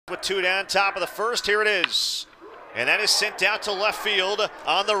With two down, top of the first, here it is. And that is sent out to left field.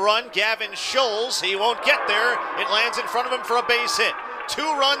 On the run, Gavin Scholes. He won't get there. It lands in front of him for a base hit. 2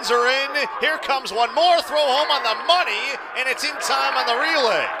 runs are in. Here comes one more. Throw home on the money, and it's in time on the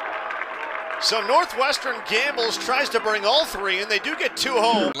relay. So Northwestern gambles, tries to bring all 3, and they do get 2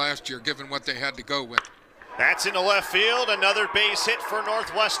 home. Last year, given what they had to go with. That's into left field. Another base hit for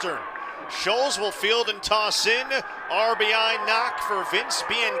Northwestern. Scholes will field and toss in. RBI knock for Vince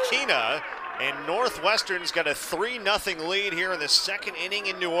Bianchina. And Northwestern's got a 3-0 lead here in the second inning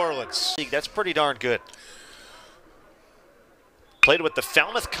in New Orleans. That's pretty darn good. Played with the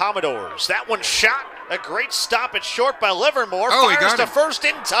Falmouth Commodores. That one shot. A great stop at short by Livermore. Oh, fires to first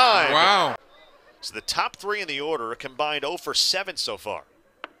in time. Wow. So the top 3 in the order, a combined 0 for 7 so far.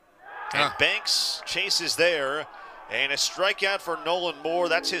 And Banks chases there. And a strikeout for Nolan Morr.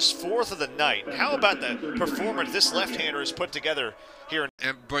 That's his 4th of the night. How about the performance this left-hander has put together here?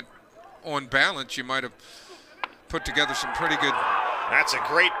 But on balance, you might have put together some pretty good. That's a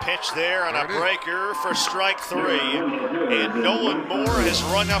great pitch there on a breaker for strike 3. And Nolan Morr has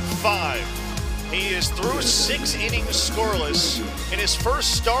run up 5. He is through 6 innings scoreless in his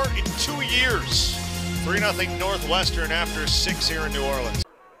first start in 2 years. 3-0 Northwestern after 6 here in New Orleans.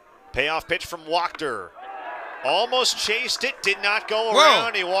 Payoff pitch from Wachter. Almost chased it, did not go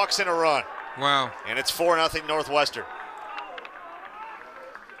around. He walks in a run. Wow. And it's 4-0 Northwestern.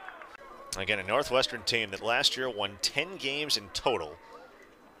 Again, a Northwestern team that last year won 10 games in total.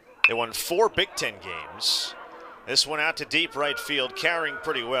 They won 4 Big Ten games. This one out to deep right field, carrying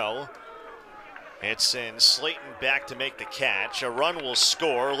pretty well. It's in Slayton back to make the catch. A run will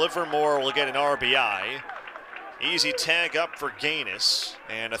score. Livermore will get an RBI. Easy tag up for Gaines.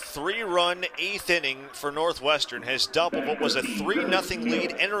 And a 3-run 8th inning for Northwestern has doubled what was a 3-0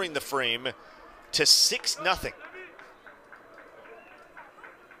 lead entering the frame to 6-0.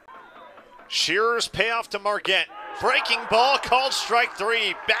 Shearer's payoff to Marquette. Breaking ball called strike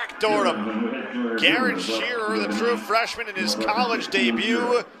 3. Backdoored him. Garrett Shearer, the true freshman in his college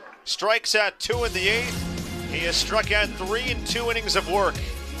debut, strikes out 2 in the 8th. He has struck out 3 in 2 innings of work.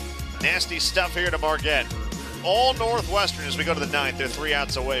 Nasty stuff here to Marquette. All Northwestern as we go to the 9th. They're 3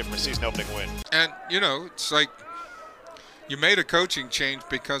 outs away from a season opening win. And, you know, it's like you made a coaching change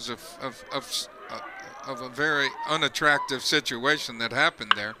because of a very unattractive situation that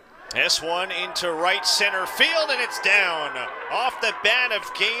happened there. This one into right center field, and it's down. Off the bat of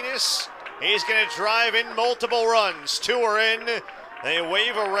Gaines. He's going to drive in multiple runs. 2 are in. They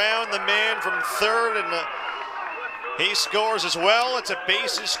wave around the man from third, and he scores as well. It's a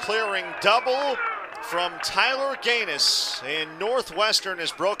bases clearing double from Tyler Gaines. And Northwestern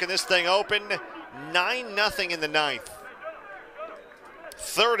has broken this thing open. 9-0 in the 9th.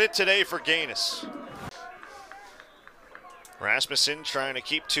 3rd hit today for Gaines. Rasmussen trying to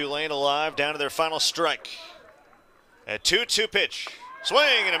keep Tulane alive down to their final strike. A 2-2 pitch.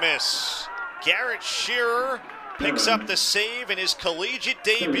 Swing and a miss. Garrett Shearer picks up the save in his collegiate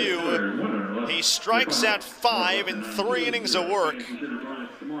debut. He strikes out 5 in 3 innings of work.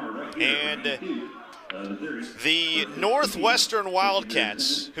 And the Northwestern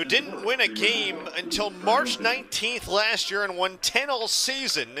Wildcats, who didn't win a game until March 19th last year and won 10 all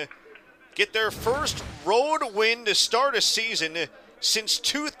season, get their first road win to start a season since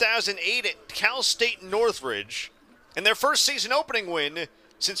 2008 at Cal State Northridge, and their first season opening win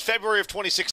since February of 2016.